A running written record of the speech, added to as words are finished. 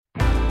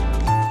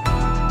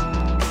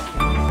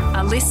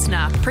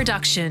listener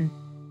production.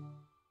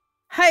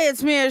 Hey,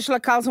 it's me, Ursula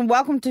Carlson.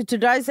 Welcome to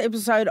today's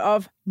episode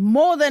of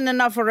More Than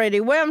Enough Already,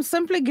 where I'm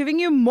simply giving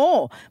you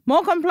more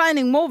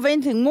complaining, more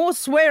venting, more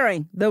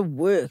swearing, the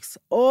works,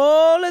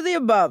 all of the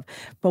above,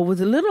 but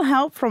with a little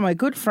help from my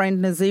good friend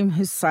Nazim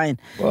Hussain,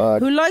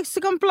 who likes to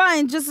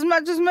complain just as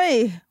much as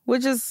me,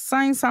 which is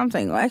saying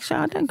something. Well, actually,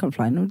 I don't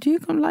complain. Do you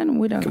complain?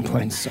 We don't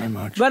complain so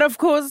much. But of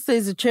course,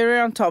 there's a cherry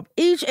on top.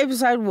 Each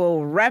episode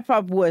will wrap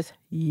up with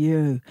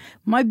you,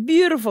 my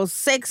beautiful,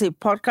 sexy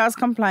podcast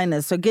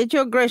complainers. So get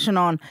your aggression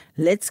on.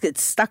 Let's get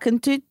stuck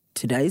into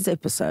today's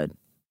episode.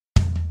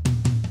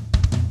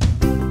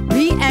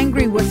 Be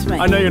angry with me.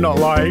 I know you're not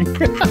lying.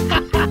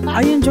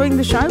 Are you enjoying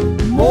the show?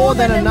 More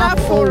than enough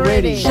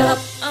already. Shut up.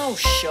 Oh,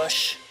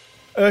 shush.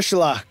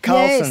 Ursula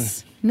Carlson.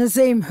 Yes,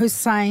 Nazim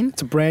Hussain.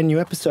 It's a brand new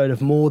episode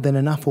of More Than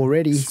Enough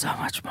Already. So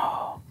much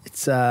more.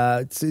 It's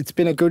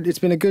been a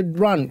good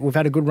run. We've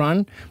had a good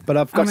run, but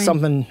I've got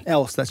something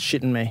else that's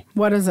shitting me.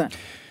 What is it?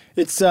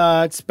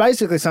 It's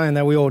basically something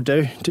that we all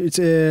do.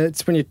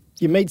 It's when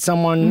you meet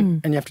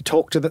someone and you have to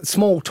talk to the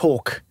small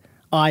talk.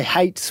 I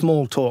hate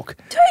small talk.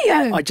 Do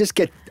you?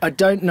 I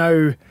don't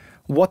know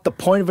what the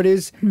point of it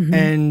is,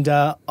 and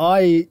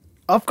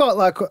I've got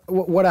like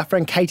what our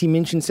friend Katie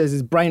Minchin says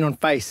is brain on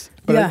face,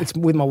 but it's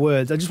with my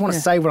words. I just want to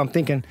say what I'm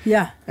thinking.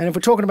 Yeah. And if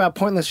we're talking about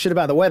pointless shit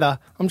about the weather,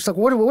 I'm just like,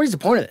 what is the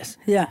point of this?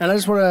 Yeah. And I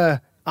just want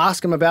to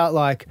ask them about,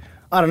 like,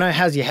 I don't know,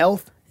 how's your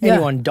health?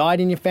 Anyone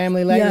died in your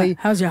family lately? Yeah.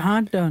 How's your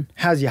heart doing?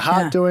 How's your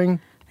heart doing?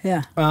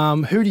 Yeah.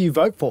 Who do you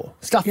vote for?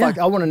 Stuff like,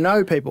 I want to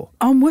know people.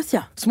 I'm with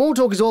you. Small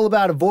talk is all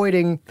about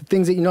avoiding the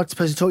things that you're not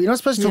supposed to talk. You're not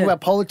supposed to talk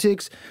about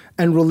politics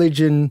and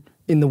religion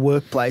in the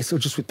workplace or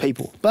just with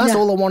people. But that's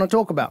all I want to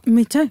talk about.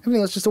 Me too.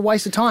 Everything else is just a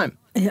waste of time.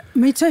 Yeah,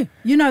 me too.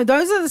 You know,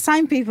 those are the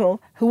same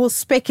people who will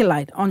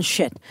speculate on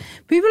shit.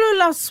 People who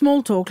love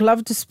small talk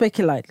love to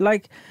speculate.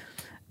 Like,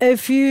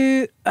 if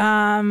you,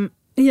 A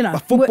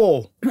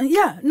football.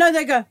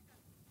 They go,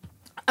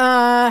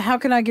 how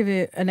can I give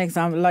you an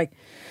example? Like,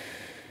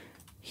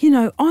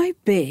 I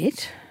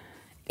bet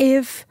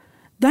if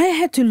they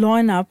had to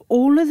line up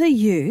all of the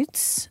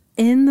youths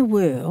in the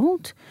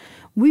world,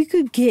 we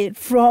could get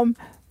from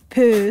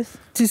Perth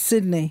to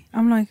Sydney.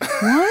 I'm like,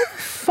 why the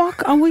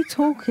fuck are we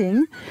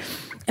talking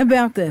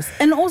about this?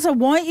 And also,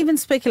 why even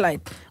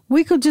speculate?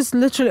 We could just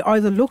literally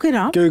either look it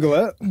up, Google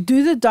it,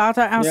 do the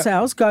data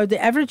ourselves, go,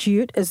 the average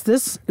youth is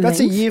this That's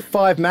length. a year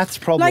 5 maths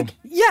problem. Like,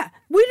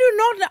 we do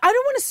not, I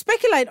don't want to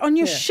speculate on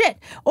your shit.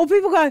 Or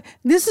people go,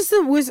 this is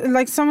the worst,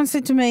 like someone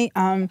said to me,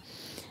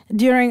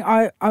 during,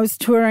 I was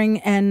touring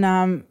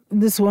and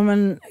this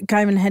woman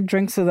came and had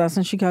drinks with us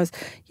and she goes,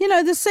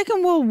 the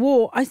Second World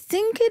War, I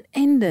think it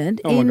ended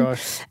my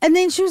gosh. And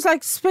then she was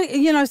like,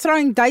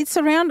 throwing dates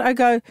around. I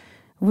go,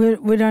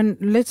 we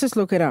don't, let's just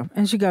look it up.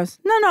 And she goes,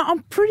 no, I'm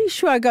pretty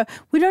sure. I go,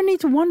 we don't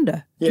need to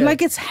wonder. Yeah.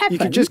 Like, it's happened. You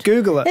can just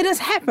Google it. It has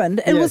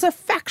happened. It was a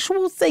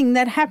factual thing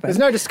that happened. There's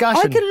no discussion.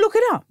 I can look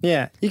it up.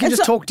 Yeah. You can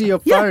just talk to your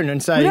phone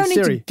and say, we don't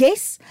Siri. need to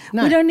guess.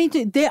 No. We don't need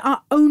to. There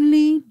are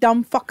only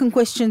dumb fucking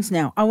questions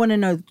now. I want to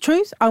know the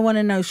truth. I want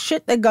to know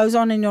shit that goes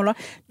on in your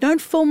life.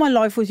 Don't fill my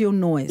life with your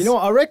noise. You know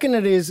what? I reckon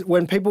it is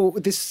when people,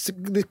 this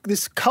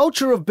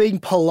culture of being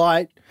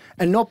polite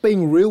and not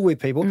being real with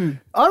people,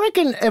 I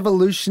reckon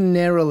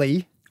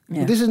evolutionarily,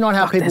 this is not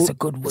how people... That's a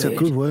good word. It's a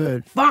good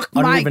word. Fuck,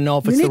 I don't mate. even know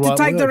if it's you the need right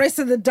to take word. the rest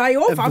of the day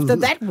off after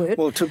that word.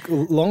 Well, it took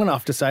long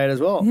enough to say it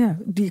as well. Yeah.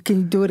 Can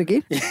you do it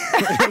again?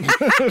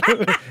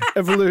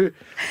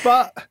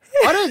 But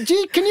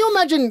can you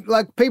imagine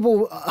like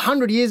people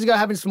 100 years ago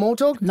having small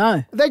talk?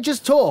 No. They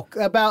just talk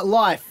about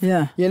life.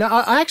 Yeah.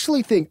 I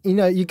actually think,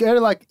 you go to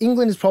like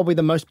England is probably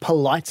the most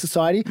polite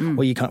society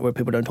where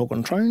people don't talk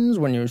on trains.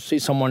 When you see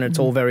someone, it's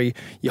all very,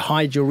 you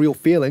hide your real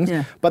feelings.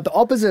 Yeah. But the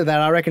opposite of that,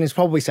 I reckon, is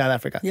probably South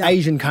Africa,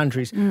 Asian countries,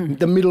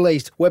 the Middle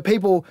East, where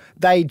people,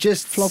 they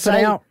just flop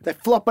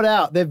it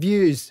out, their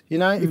views.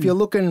 If you're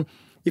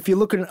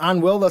looking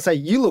unwell, they'll say,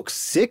 you look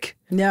sick.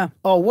 Yeah.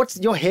 Oh,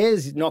 your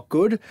hair's not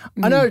good.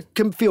 I know it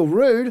can feel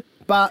rude,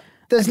 but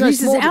there's no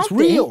small, it's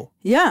real.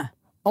 Yeah.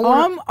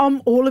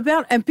 I'm all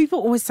about, and people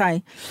always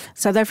say,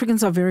 South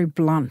Africans are very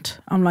blunt.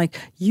 I'm like,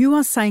 you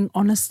are saying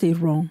honesty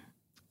wrong.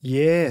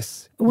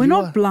 Yes. We're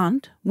not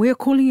blunt. We're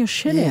calling your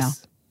shit out.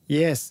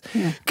 Yes,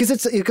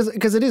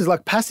 because it is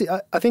like passive.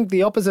 I think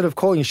the opposite of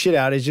calling shit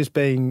out is just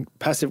being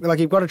passive. Like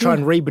you've got to try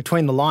and read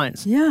between the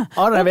lines. Yeah,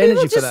 I don't have energy for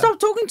that. People just stop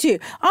talking to you.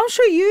 I'm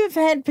sure you've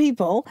had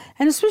people,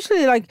 and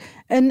especially like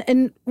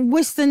in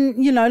Western,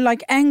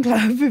 like Anglo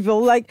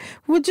people, like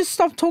would just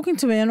stop talking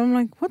to me, and I'm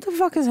like, what the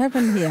fuck has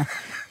happened here?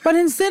 But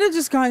instead of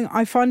just going,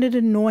 I find it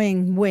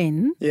annoying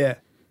when. Yeah.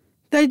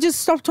 They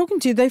just stop talking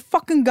to you. They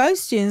fucking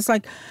ghost you. And it's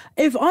like,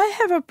 if I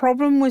have a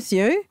problem with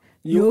you,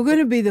 you're going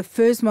to be the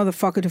first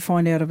motherfucker to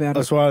find out about it.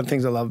 That's one of the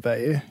things I love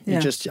about you.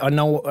 Yeah. I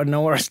know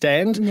where I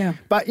stand. Yeah.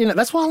 But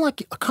that's why I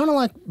kind of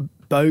like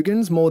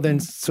bogans more than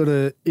sort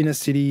of inner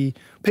city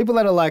people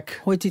that are like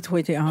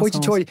hoity-toity assholes.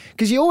 Hoity-toity,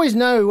 because you always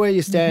know where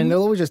you stand.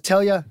 They'll always just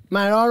tell you,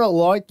 mate, I don't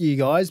like you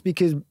guys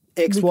because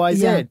X, Y,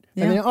 Z. Yeah.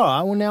 And then, all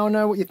right, well now I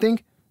know what you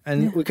think.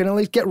 and we can at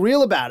least get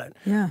real about it.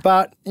 Yeah.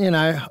 But,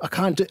 I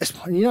can't do,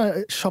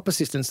 shop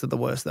assistants are the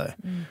worst though.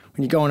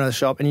 When you go into the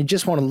shop and you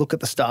just want to look at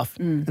the stuff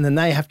and then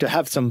they have to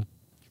have some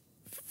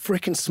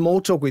freaking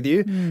small talk with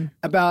you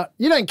about,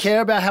 you don't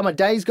care about how my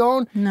day's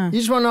gone. No. You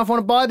just want to know if I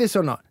want to buy this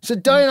or not. So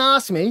don't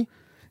ask me.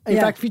 In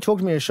fact, if you talk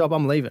to me in a shop,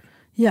 I'm leaving.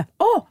 Yeah.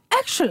 Oh,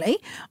 actually,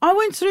 I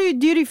went through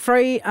duty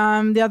free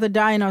the other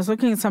day and I was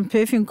looking at some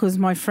perfume because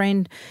my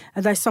friend,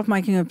 they stopped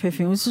making a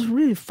perfume. It was just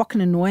really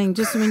fucking annoying.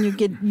 Just when you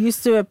get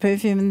used to a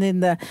perfume and then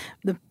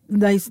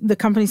the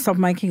company stopped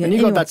making it. And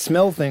you got that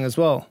smell thing as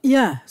well.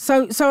 Yeah.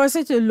 So I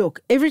said to her,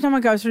 look, every time I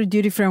go through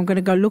duty free, I'm going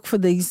to go look for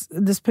this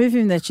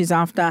perfume that she's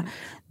after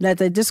that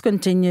they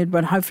discontinued,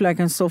 but hopefully I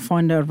can still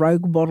find a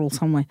rogue bottle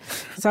somewhere.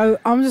 So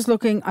I'm just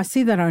looking. I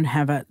see they don't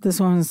have it. This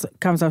one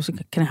comes up. She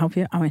goes, can I help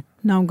you? I went,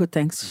 no, I'm good,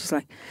 thanks. She's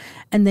like,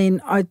 and then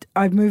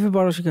I move a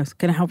bottle. She goes,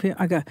 can I help you?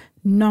 I go,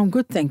 no, I'm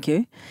good, thank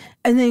you.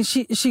 And then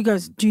she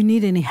goes, do you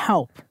need any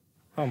help?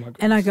 Oh, my God.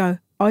 And I go,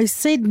 I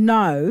said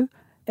no.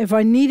 If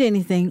I need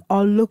anything,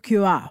 I'll look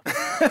you up.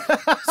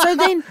 So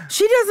then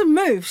she doesn't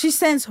move. She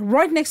stands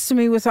right next to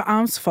me with her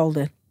arms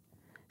folded.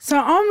 So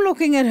I'm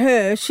looking at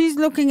her. She's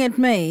looking at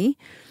me.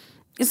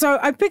 So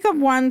I pick up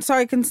one so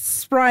I can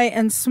spray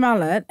and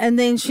smell it. And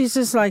then she's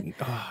just like,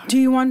 do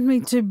you want me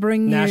to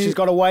bring you? Now she's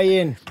got to weigh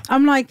in.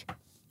 I'm like,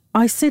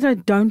 I said I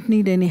don't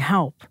need any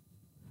help.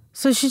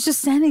 So she's just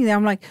standing there.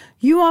 I'm like,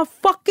 you are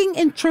fucking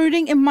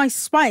intruding in my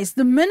space.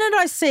 The minute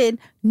I said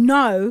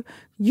no,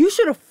 you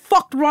should have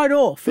fucked right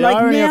off. The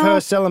irony of her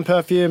selling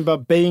perfume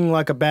but being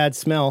like a bad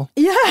smell.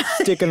 Yeah.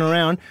 Sticking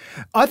around.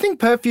 I think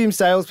perfume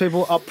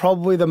salespeople are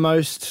probably the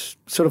most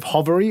sort of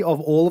hovery of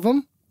all of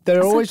them.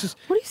 They're always just...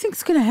 What do you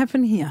think's going to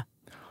happen here?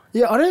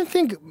 Yeah, I don't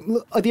think...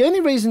 Look, the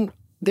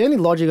only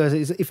logic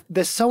is if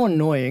they're so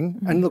annoying,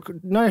 and look,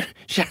 no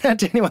shout out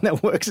to anyone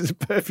that works as a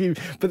perfume,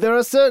 but there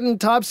are certain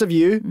types of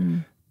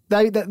you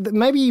that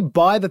maybe you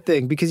buy the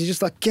thing because you're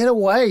just like, get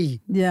away.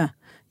 Yeah.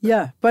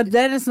 Yeah. But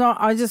that is not,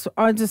 I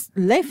just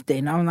left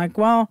then. I'm like,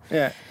 well,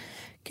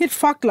 get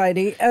fucked,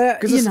 lady.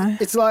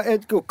 It's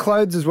like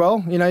clothes as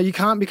well. You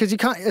can't,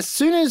 as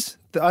soon as,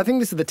 I think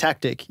this is the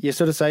tactic. You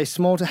sort of say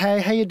small to,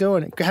 hey, how you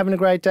doing? Having a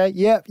great day?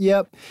 Yep.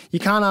 You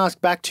can't ask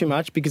back too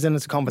much because then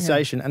it's a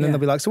conversation. And then they'll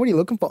be like, so what are you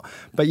looking for?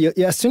 But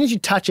as soon as you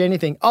touch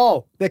anything,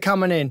 they're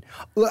coming in.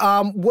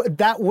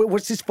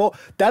 What's this for?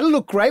 That'll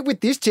look great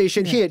with this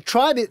T-shirt. Here,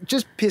 try it.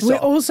 Just piss off. We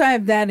also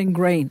have that in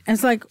green.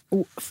 It's like,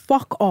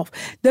 fuck off.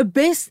 The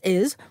best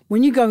is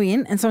when you go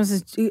in and someone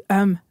says,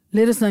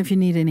 let us know if you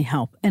need any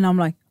help. And I'm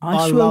like,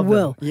 I sure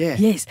will. Yeah.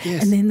 Yes.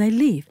 And then they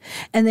leave.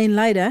 And then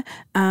later,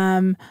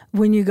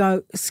 when you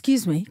go,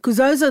 excuse me, because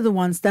those are the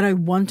ones that I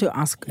want to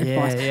ask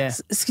advice. Yeah.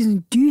 Excuse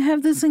me, do you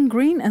have this in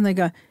green? And they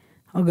go,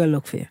 I'll go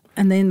look for you.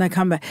 And then they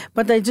come back.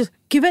 But they just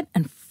give it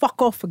and fuck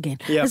off again.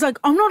 Yep. It's like,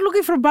 I'm not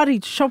looking for a buddy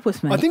to shop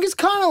with me. I think it's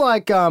kind of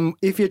like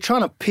if you're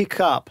trying to pick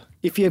up,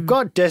 if you've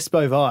got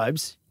despo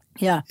vibes,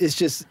 yeah. It's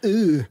just,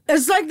 ooh.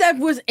 It's like that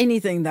with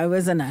anything, though,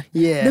 isn't it?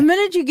 Yeah. The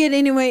minute you get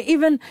anywhere,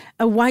 even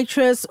a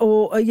waitress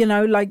or,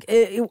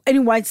 any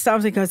wait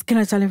staff that goes, can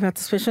I tell you about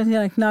the special? And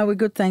you're like, no, we're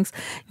good, thanks.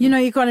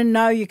 You got to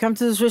know. You come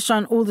to this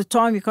restaurant all the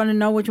time. You got to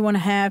know what you want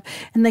to have.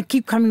 And they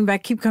keep coming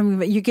back. You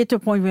get to a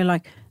point where you're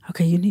like,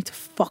 okay, you need to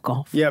fuck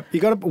off. Yep.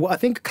 I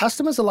think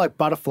customers are like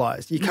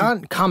butterflies. You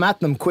can't come at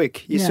them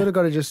quick. You sort of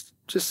got to just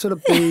sort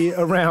of be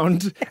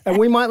around and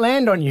we might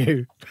land on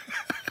you.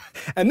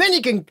 And then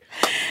you can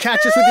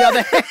catch us with the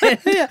other hand.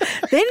 Yeah.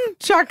 Then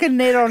chuck a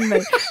net on me.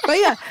 But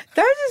yeah,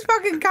 don't just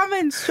fucking come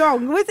in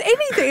strong with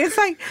anything. It's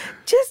like,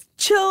 just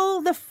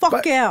chill the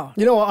fuck out.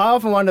 You know what? I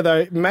often wonder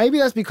though, maybe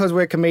that's because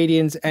we're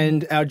comedians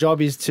and our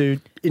job is to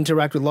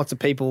interact with lots of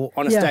people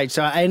on a stage.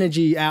 So our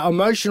energy, our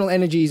emotional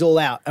energy is all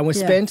out and we're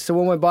spent. So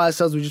when we're by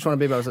ourselves, we just want to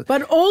be by ourselves.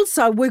 But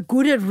also we're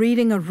good at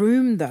reading a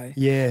room though.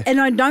 Yeah. And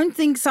I don't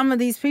think some of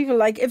these people,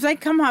 like if they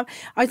come up,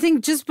 I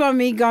think just by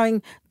me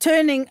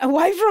turning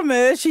away from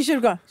her, she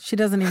should go, she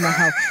doesn't need my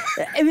help.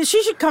 I mean,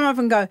 she should come up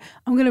and go,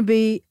 I'm going to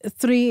be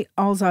 3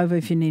 aisles over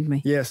if you need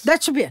me. Yes.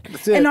 That should be it.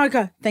 That's it. And I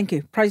go, thank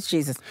you, praise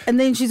Jesus. And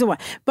then she's away.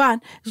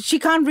 But she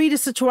can't read a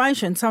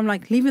situation. So I'm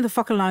like, leave me the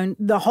fuck alone.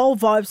 The whole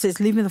vibe says,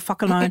 leave me the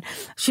fuck alone.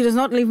 She does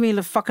not leave me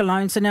the fuck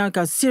alone. So now it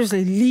goes,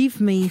 seriously, leave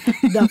me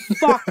the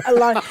fuck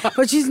alone.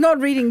 But she's not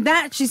reading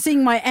that. She's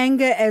seeing my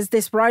anger as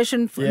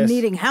desperation for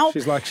needing help.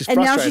 She's like, she's and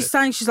frustrated. now she's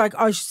saying, she's like,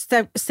 I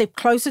should step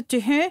closer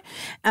to her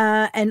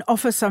and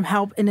offer some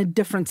help in a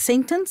different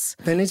sentence.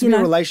 There needs to be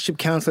a relationship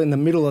counsellor in the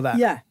middle of that.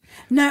 Yeah.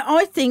 Now,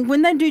 I think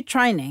when they do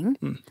training,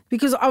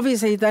 because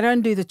obviously they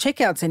don't do the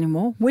checkouts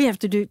anymore, we have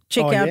to do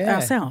checkout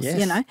ourselves,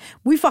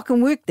 We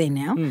fucking work there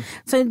now.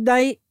 So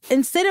they,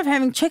 instead of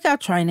having checkout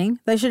training,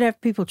 they should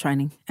have people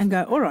training and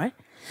go, all right,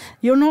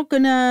 you're not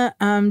going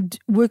to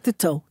work the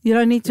till. You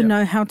don't need to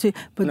know how to,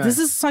 but this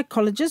is a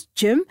psychologist,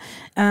 Jim.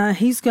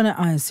 He's going to,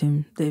 I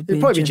assume.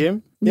 It'll probably be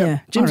Jim. Yep. Yeah.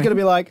 Jim's going to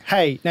be like,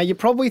 hey, now you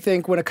probably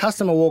think when a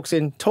customer walks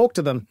in, talk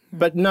to them,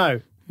 but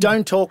no.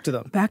 Don't talk to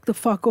them. Back the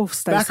fuck off,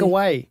 Stacey. Back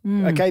away.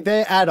 Okay,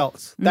 they're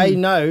adults. They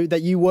know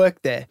that you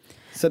work there.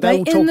 So they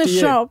will talk in the to you.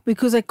 shop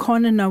because they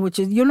kind of know which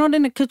is. You're not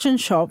in a kitchen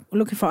shop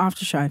looking for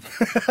aftershave,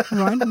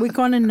 right? We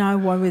kind of know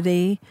why we're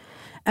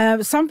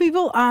there. Some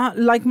people are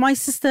like my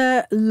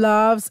sister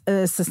loves an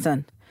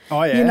assistant.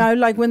 Oh, yeah. You know,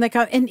 like when they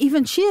come, and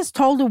even she has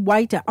told a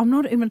waiter, I'm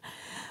not even.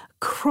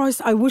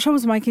 Christ, I wish I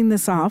was making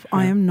this up.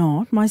 I am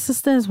not. My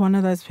sister is one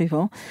of those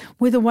people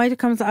where the waiter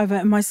comes over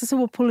and my sister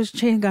will pull his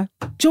chair and go,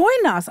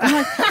 join us. I'm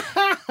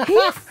like,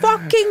 he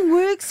fucking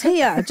works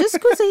here just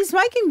because he's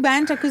making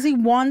banter because he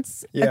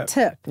wants a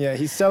tip. Yeah,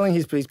 he's selling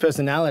his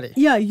personality.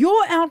 Yeah,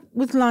 you're out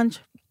with lunch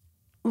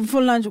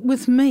for lunch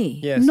with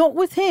me, not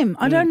with him.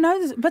 I don't know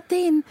this. But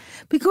then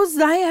because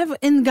they have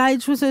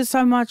engaged with her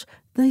so much,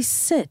 they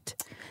sit.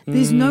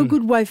 There's no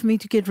good way for me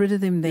to get rid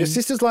of them then. Your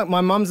sister's like,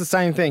 my mum's the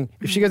same thing.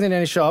 If she goes into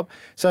any shop,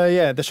 so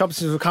yeah, the shop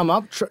assistants will come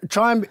up,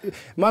 try and,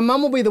 my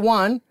mum will be the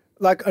one,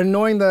 like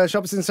annoying the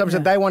shop assistants so much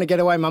that they want to get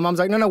away. My mum's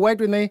like, no, wait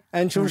with me.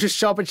 And she'll just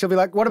shop and she'll be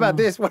like, what about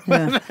this? What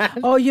about that?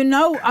 Oh, you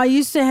know, I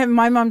used to have,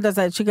 my mum does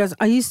that. She goes,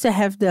 I used to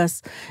have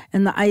this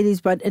in the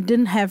 80s, but it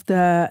didn't have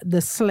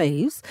the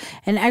sleeves.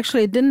 And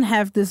actually it didn't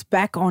have this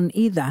back on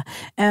either.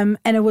 And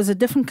it was a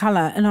different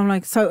colour. And I'm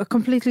like, so a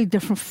completely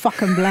different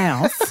fucking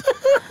blouse.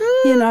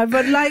 You know,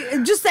 but like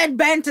just that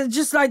banter,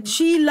 just like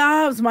she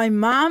loves, my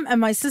mum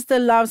and my sister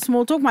love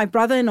small talk. My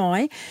brother and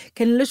I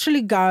can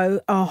literally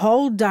go a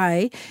whole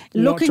day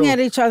looking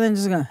at each other and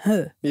just go,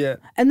 huh. Yeah.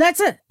 And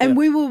that's it. And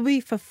we will be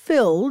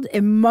fulfilled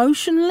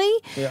emotionally,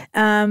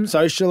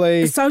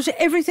 socially,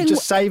 everything.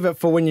 Just save it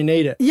for when you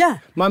need it. Yeah.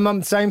 My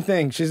mum, same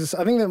thing.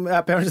 I think that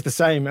our parents are the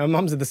same. Our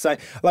mums are the same.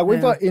 Like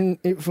we've got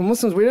for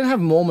Muslims, we don't have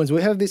Mormons.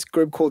 We have this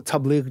group called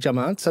Tabligh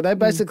Jamaat. So they're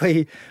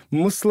basically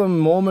Muslim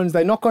Mormons.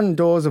 They knock on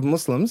doors of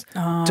Muslims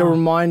to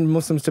remind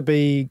Muslims to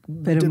be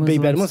better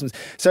Muslims.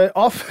 So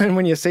often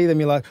when you see them,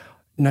 you're like,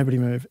 nobody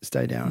move,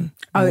 stay down.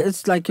 Oh,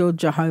 it's like your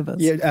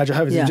Jehovah's. Yeah, our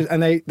Jehovah's. Yeah.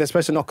 And they're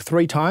supposed to knock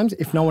 3 times.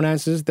 If no one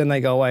answers, then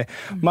they go away.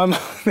 My mum,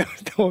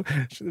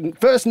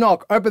 first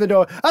knock, open the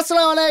door,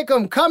 Assalamu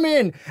alaikum, come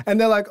in. And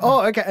they're like,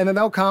 oh, okay. And then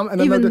they'll come. And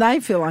then even they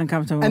feel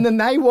uncomfortable. And then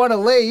they want to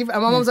leave.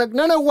 And my mum's like,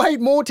 no, wait,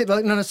 more. They're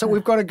like, no, so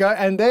we've got to go.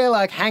 And they're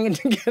like hanging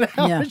to get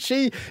out. Yeah.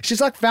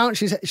 She's like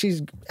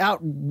she's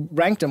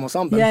outranked them or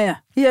something.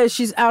 Yeah,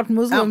 she's out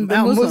Muslim.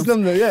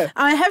 Muslim, yeah.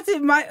 I have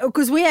to,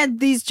 because we had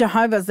these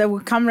Jehovah's that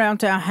would come around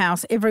to our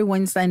house every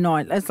Wednesday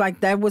night. It's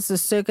like that was the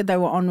circuit they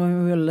were on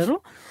when we were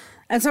little.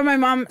 And so my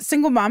mum,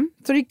 single mum,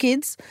 3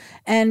 kids,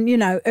 and, you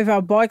know, if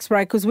our bikes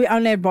break, because we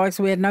only had bikes,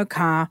 we had no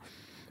car,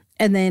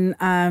 and then,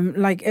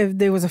 like, if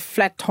there was a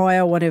flat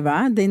tire or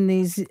whatever, then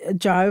these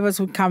Jehovah's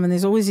would come, and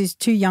there's always these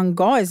 2 young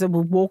guys that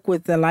would walk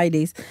with the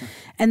ladies.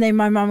 And then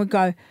my mum would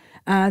go,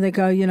 they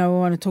go, you know, I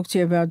want to talk to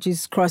you about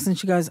Jesus Christ. And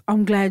she goes,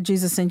 I'm glad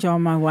Jesus sent you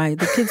on my way.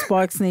 The kids'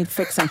 bikes need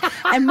fixing.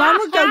 And Mum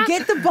would go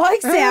get the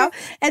bikes out,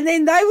 and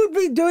then they would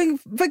be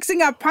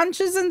fixing up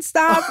punches and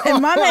stuff.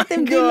 And Mum had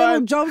them do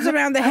little jobs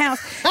around the house.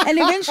 And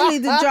eventually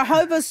the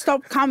Jehovah's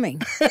stopped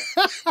coming.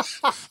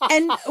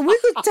 And we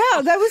could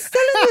tell they were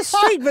still in the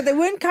street, but they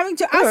weren't coming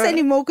to us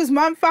anymore because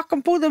Mum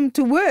fucking pulled them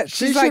to work.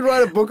 She should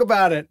write a book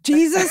about it.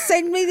 Jesus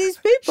sent me these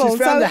people. She's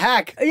found the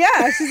hack.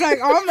 Yeah, she's like,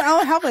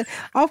 I'll help it.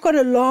 I've got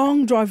a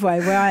long driveway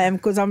where I am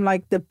because I'm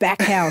like the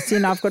back house. You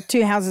know, I've got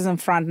 2 houses in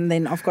front and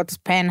then I've got this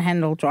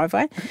panhandle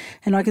driveway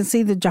and I can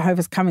see the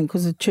Jehovah's coming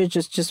because the church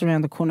is just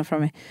around the corner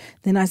from me.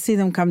 Then I see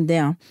them come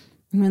down.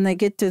 And when they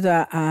get to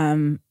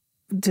the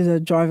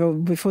driver,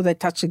 before they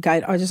touch the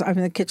gate, I just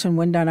open the kitchen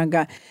window and I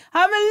go,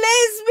 I'm a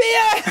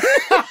lesbian!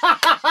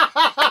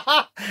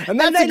 And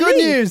that's the good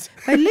news.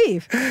 They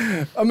leave.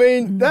 I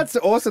mean, that's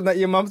awesome that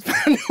your mum's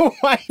found a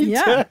way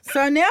to...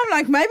 So now I'm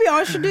like, maybe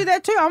I should do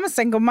that too. I'm a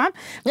single mum.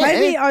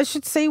 Maybe I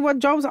should see what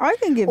jobs I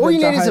can give. All you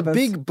need is a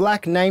big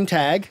black name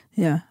tag.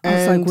 Yeah. I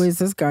was like, where's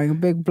this going? A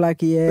big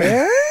black,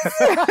 yeah.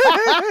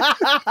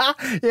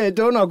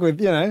 Door knock with,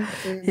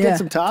 get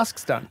some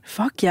tasks done.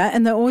 Fuck yeah.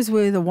 And they always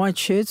wear the white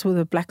shirts with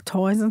the black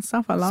ties and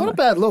stuff. I love it. It's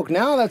not a bad look.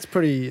 Now that's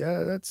pretty,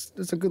 that's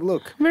a good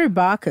look. Very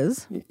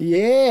Barkers.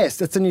 Yes,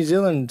 that's a New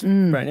Zealand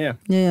brand, yeah.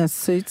 Yeah,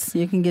 suits.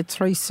 You can get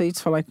 3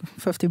 suits for like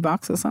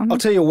 $50 or something. I'll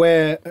tell you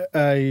where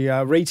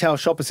a retail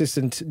shop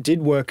assistant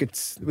did work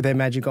with their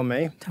magic on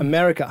me.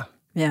 America.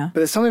 Yeah. But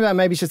there's something about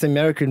maybe it's just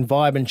American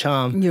vibe and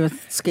charm. You were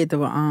scared they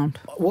were armed.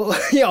 Well,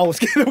 yeah, I was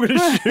scared they were going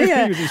to shoot.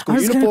 Yeah. I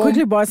was going to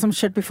quickly buy some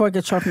shit before I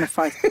get shot in the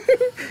face.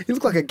 You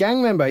look like a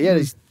gang member. Yeah,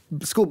 these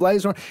school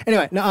blazer on.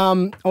 Anyway,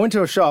 I went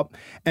to a shop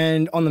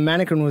and on the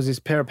mannequin was this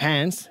pair of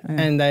pants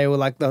and they were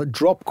like the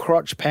drop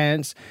crotch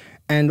pants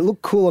and it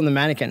looked cool on the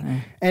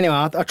mannequin. Anyway,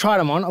 I tried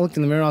them on. I looked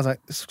in the mirror. I was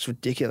like, this looks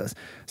ridiculous.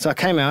 So I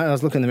came out and I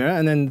was looking in the mirror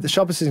and then the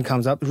shop assistant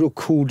comes up, a real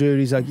cool dude.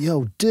 He's like,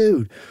 yo,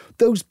 dude,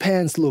 those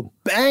pants look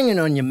banging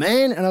on you,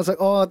 man. And I was like,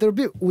 oh, they're a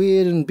bit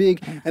weird and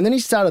big. And then he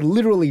started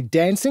literally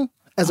dancing.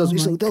 He's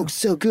like, they look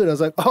so good. I was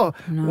like, why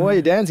are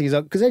you dancing? He's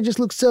like, because they just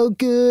look so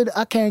good.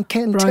 I can't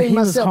contain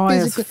myself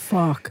physically.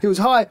 Fuck. He was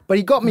high, but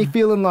he got me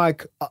feeling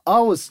like I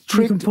was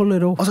tricked. You can pull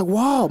it off. I was like,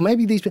 wow,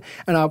 maybe these...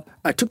 And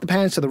I took the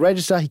pants to the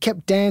register. He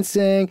kept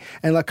dancing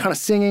and like kind of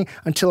singing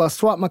until I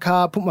swiped my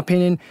card, put my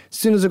pin in. As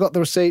soon as I got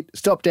the receipt,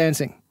 stopped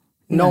dancing.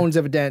 No one's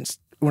ever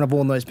danced when I've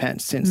worn those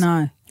pants since.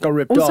 No. Got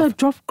ripped Also, off.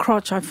 drop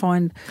crotch, I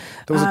find.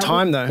 There was a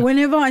time, though.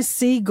 Whenever I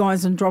see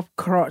guys in drop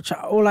crotch,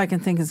 all I can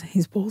think is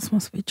his balls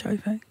must be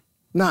chafing.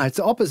 No, it's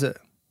the opposite.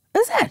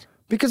 Is it?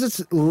 Because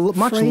it's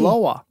much Free.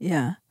 lower.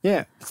 Yeah.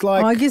 Yeah. It's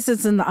like. Oh, I guess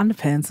it's in the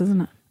underpants,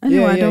 isn't it?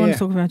 Anyway, I don't want to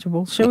talk about your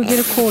balls. Shall we get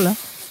a caller?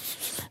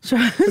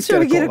 Shall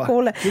we get a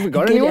caller? Have we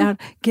got anyone?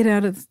 Get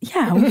out of...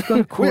 Yeah, we've got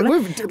a caller.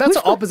 That's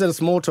the opposite of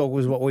small talk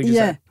was what we just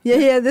said.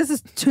 Yeah. This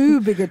is too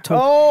big a talk.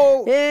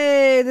 Oh!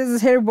 Hey, this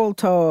is hairball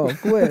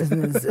talk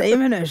with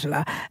Zim and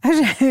Ursula.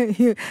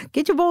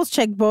 Get your balls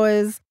checked,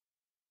 boys.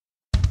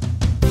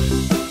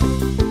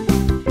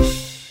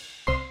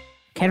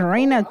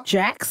 Katarina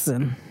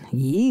Jackson.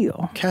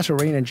 Yeah.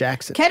 Katarina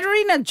Jackson.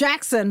 Katarina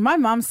Jackson. My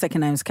mum's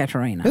second name is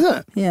Katarina. Is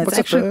it? Yeah, it's What's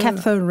actually it,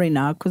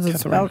 Katharina because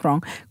it's spelled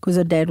wrong because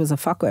her dad was a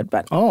fuckwit.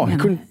 But he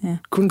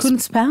couldn't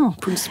spell.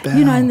 Couldn't spell.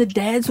 You know, and the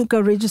dads would go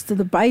register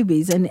the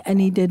babies,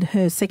 and he did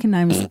her second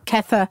name is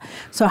Katha,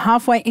 so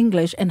halfway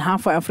English and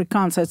halfway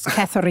Afrikaans, so it's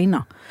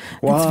Katharina.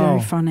 Wow. It's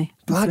very funny.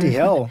 Bloody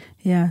hell.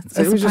 Yeah.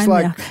 So it was just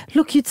like...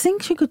 Look, you'd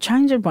think she could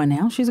change it by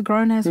now. She's a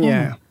grown-ass woman.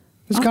 Yeah.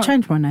 I've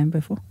changed my name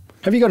before.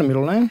 Have you got a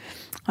middle name?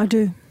 I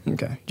do.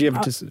 Okay. Do you ever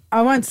just...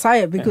 I won't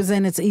say it because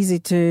then it's easy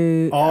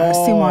to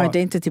steal my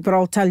identity, but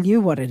I'll tell you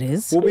what it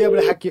is. We'll be able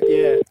to hack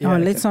you. Yeah.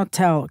 Let's not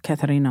tell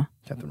Katharina.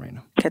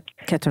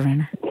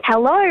 Katarina.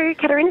 Hello,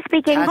 Katarina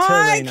speaking.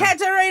 Hi,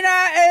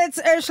 Katarina. It's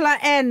Ursula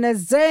and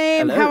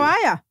Nazim. Hello. How are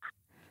you?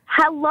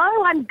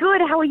 Hello, I'm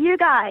good. How are you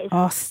guys?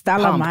 Oh,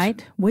 stellar, Pumped.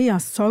 mate. We are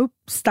so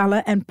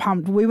stellar and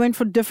pumped. We went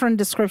for different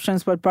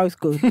descriptions, but both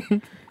good.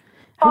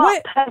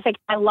 Perfect.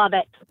 I love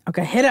it.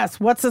 Okay, hit us.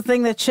 What's the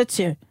thing that shits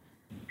you?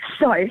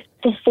 So,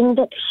 the thing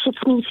that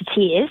shits me to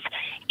tears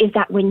is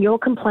that when you're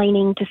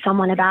complaining to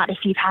someone about if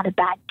you've had a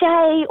bad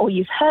day or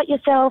you've hurt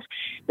yourself,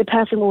 the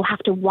person will have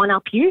to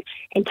one-up you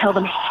and tell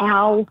them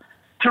how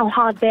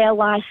hard their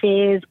life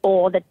is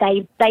or that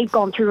they've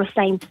gone through the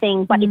same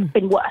thing, but it's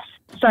been worse.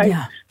 So,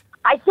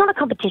 it's not a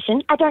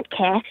competition. I don't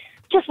care.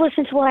 Just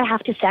listen to what I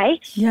have to say.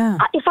 Yeah.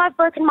 If I've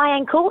broken my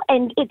ankle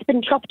and it's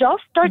been chopped off,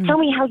 don't tell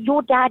me how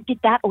your dad did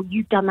that or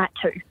you've done that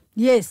too.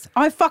 Yes,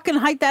 I fucking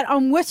hate that.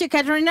 I'm with you,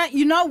 Katarina.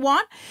 You know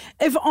what?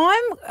 If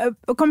I'm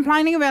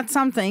complaining about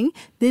something,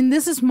 then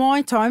this is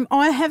my time.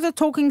 I have the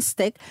talking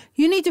stick.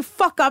 You need to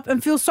fuck up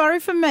and feel sorry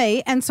for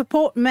me and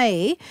support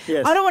me.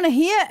 Yes. I don't want to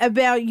hear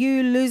about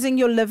you losing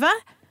your liver.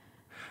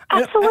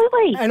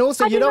 Absolutely. And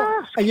also, you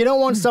don't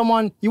want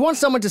someone. You want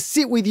someone to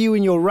sit with you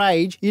in your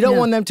rage. You don't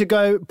want them to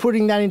go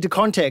putting that into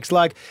context.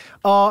 Like,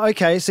 oh,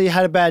 okay, so you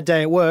had a bad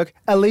day at work.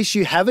 At least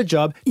you have a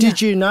job.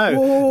 Did you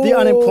know the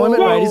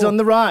unemployment rate is on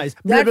the rise?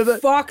 That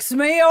fucks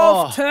me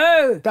off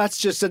too. That's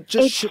just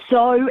it's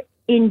so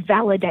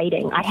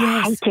invalidating. I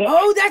hate it.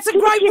 Oh, that's a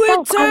great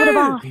word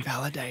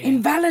too.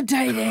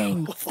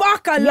 Invalidating.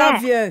 Fuck, I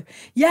love you.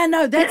 Yeah,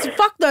 no, that's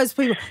fuck those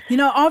people. You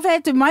know, I've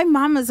had to. My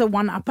mum is a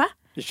one-upper.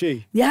 Is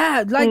she?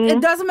 Yeah, like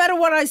it doesn't matter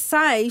what I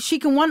say. She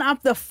can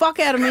one-up the fuck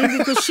out of me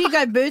because she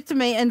gave birth to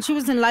me and she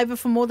was in labour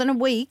for more than a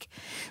week.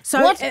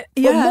 So What?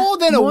 More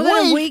than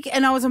a week,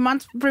 and I was a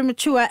month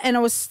premature and I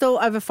was still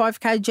over 5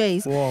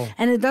 kgs. Whoa.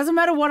 And it doesn't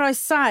matter what I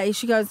say.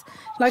 She goes,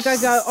 like I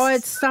go, I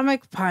had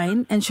stomach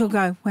pain, and she'll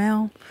go,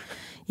 well,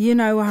 you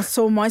know how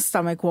sore my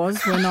stomach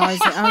was when I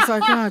was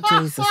like, oh,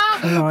 Jesus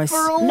Christ.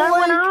 No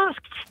one asked.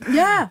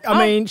 Yeah.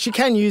 I mean, she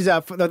can use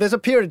that for. There's a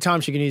period of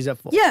time she can use that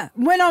for. Yeah,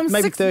 when I'm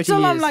Maybe 30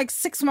 still I'm years. like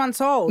 6 months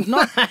old.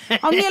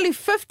 I'm nearly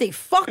 50.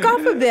 Fuck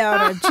off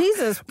about it.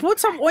 Jesus, put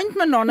some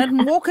ointment on it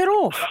and walk it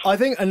off. I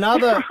think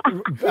another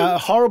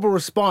horrible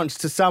response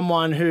to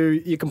someone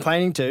who you're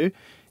complaining to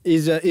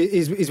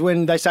is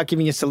when they start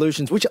giving you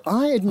solutions, which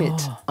I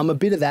admit I'm a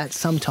bit of that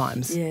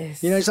sometimes.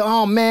 Yes. You know, it's like,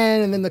 oh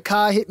man, and then the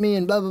car hit me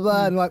and blah, blah,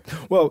 blah. And like,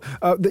 well,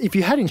 if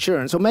you had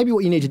insurance, or maybe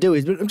what you need to do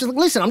is, I'm just like,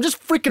 listen, I'm just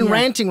freaking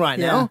ranting right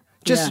now.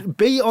 Just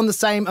be on the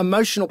same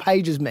emotional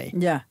page as me.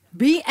 Yeah.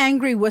 Be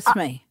angry with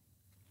me.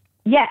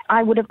 Yeah,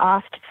 I would have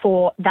asked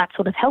for that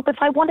sort of help if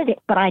I wanted it,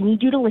 but I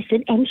need you to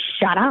listen and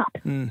shut up.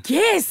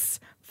 Yes.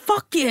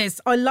 Fuck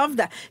yes. I love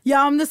that.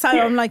 Yeah, I'm the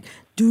same. I'm like,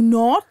 do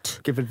not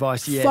Give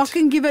advice yet.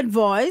 fucking give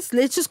advice.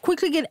 Let's just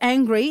quickly get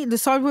angry,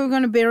 decide where we're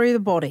going to bury the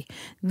body.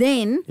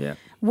 Then,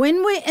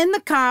 when we're in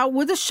the car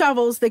with the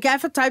shovels, the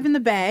gaffer tape and the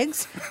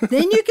bags,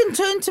 then you can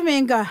turn to me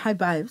and go, hey,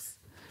 babes,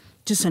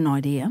 just an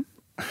idea.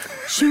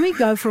 Should we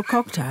go for a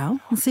cocktail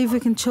and see if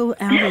we can chill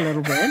out a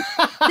little bit?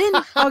 Then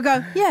I'll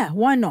go, yeah,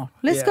 why not?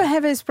 Let's go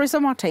have an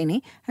espresso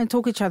martini and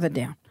talk each other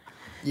down.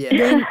 Yeah.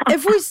 Then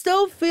if we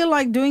still feel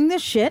like doing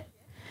this shit,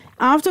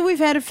 after we've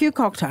had a few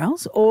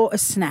cocktails or a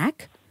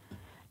snack,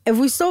 if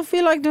we still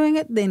feel like doing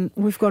it, then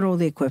we've got all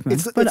the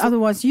equipment. But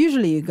otherwise,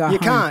 usually you go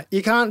home.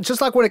 You can't,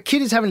 just like when a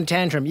kid is having a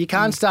tantrum, you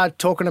can't start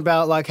talking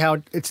about like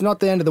how it's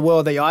not the end of the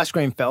world that your ice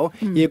cream fell.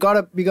 You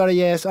gotta,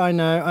 yes, I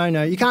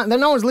know. You can't,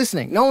 no one's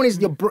listening. No one is,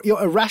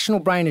 your irrational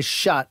brain is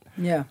shut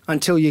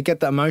until you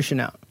get the emotion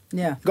out.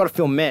 Yeah. You've got to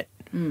feel met.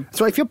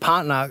 So if your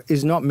partner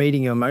is not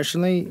meeting you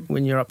emotionally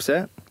when you're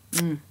upset,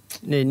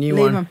 need a new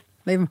one.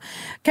 Leave them.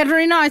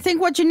 Katarina, I think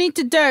what you need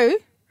to do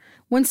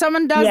when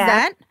someone does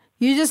that,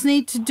 you just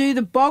need to do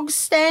the bog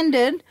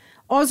standard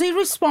Aussie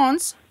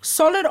response,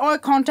 solid eye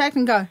contact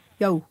and go,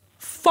 yo,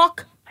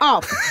 fuck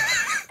up.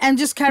 And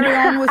just carry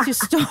on with your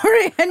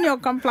story and your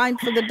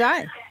complaint for the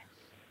day.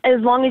 As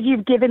long as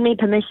you've given me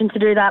permission to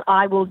do that,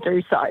 I will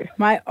do so.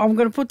 Mate, I'm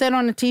going to put that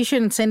on a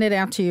T-shirt and send it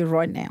out to you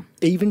right now.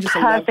 Even just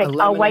Perfect.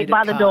 I'll wait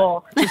by the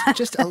door.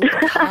 Just a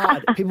little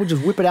card. People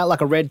just whip it out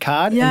like a red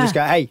card and just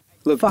go, hey,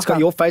 look, Fuck it's got up.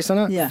 your face on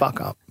it. Yeah. Fuck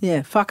up.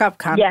 Yeah, fuck up,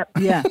 cunt. Yep.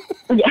 Yeah.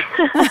 Yeah.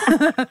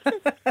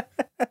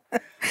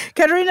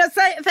 Katerina,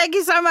 thank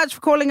you so much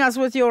for calling us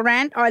with your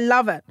rant. I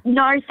love it.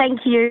 No,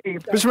 thank you.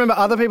 Just remember,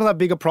 other people have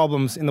bigger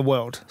problems in the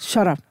world.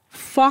 Shut up.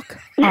 Fuck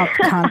up,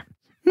 cunt.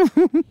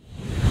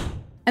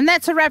 And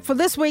that's a wrap for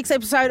this week's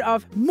episode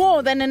of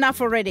More Than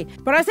Enough Already.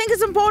 But I think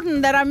it's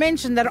important that I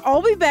mention that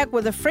I'll be back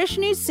with a fresh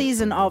new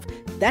season of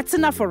That's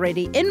Enough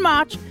Already in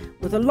March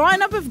with a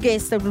lineup of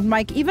guests that would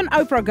make even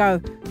Oprah go,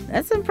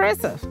 that's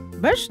impressive.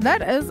 Bish,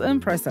 that is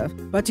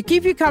impressive. But to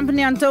keep you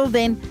company until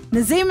then,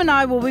 Nazim and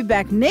I will be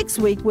back next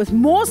week with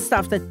more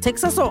stuff that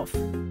ticks us off.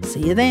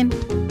 See you then.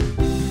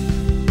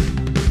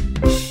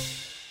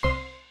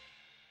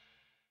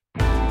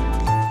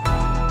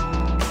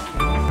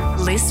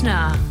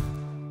 Listener.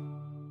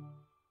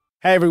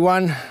 Hey,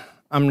 everyone.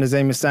 I'm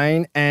Nazim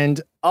Hussain, and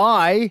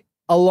I,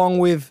 along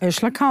with...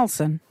 Ursula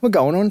Carlson. We're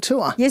going on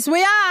tour. Yes,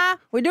 we are.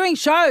 We're doing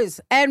shows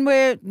and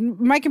we're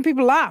making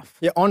people laugh.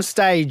 Yeah, on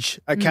stage,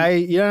 okay?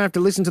 You don't have to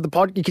listen to the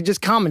pod. You can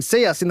just come and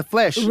see us in the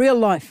flesh. Real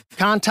life.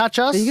 Can't touch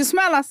us. You can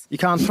smell us. You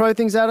can't throw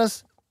things at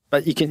us,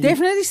 but you can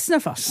Definitely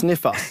sniff us.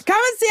 sniff us.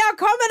 Come and see our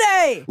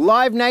comedy.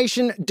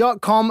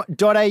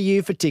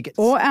 livenation.com.au for tickets.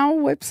 Or our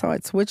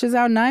websites, which is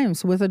our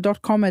names with a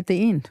 .com at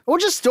the end. Or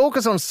just stalk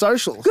us on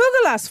socials.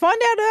 Google us.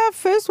 Find out our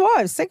first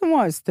wives, second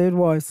wives, third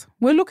wives.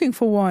 We're looking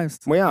for wives.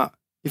 We are.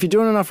 If you're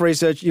doing enough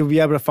research, you'll be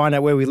able to find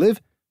out where we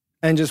live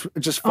and just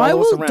follow I us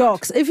will around.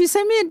 dox. If you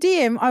send me a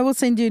DM, I will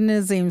send you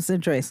Nazim's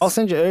address. I'll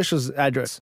send you Urshul's address.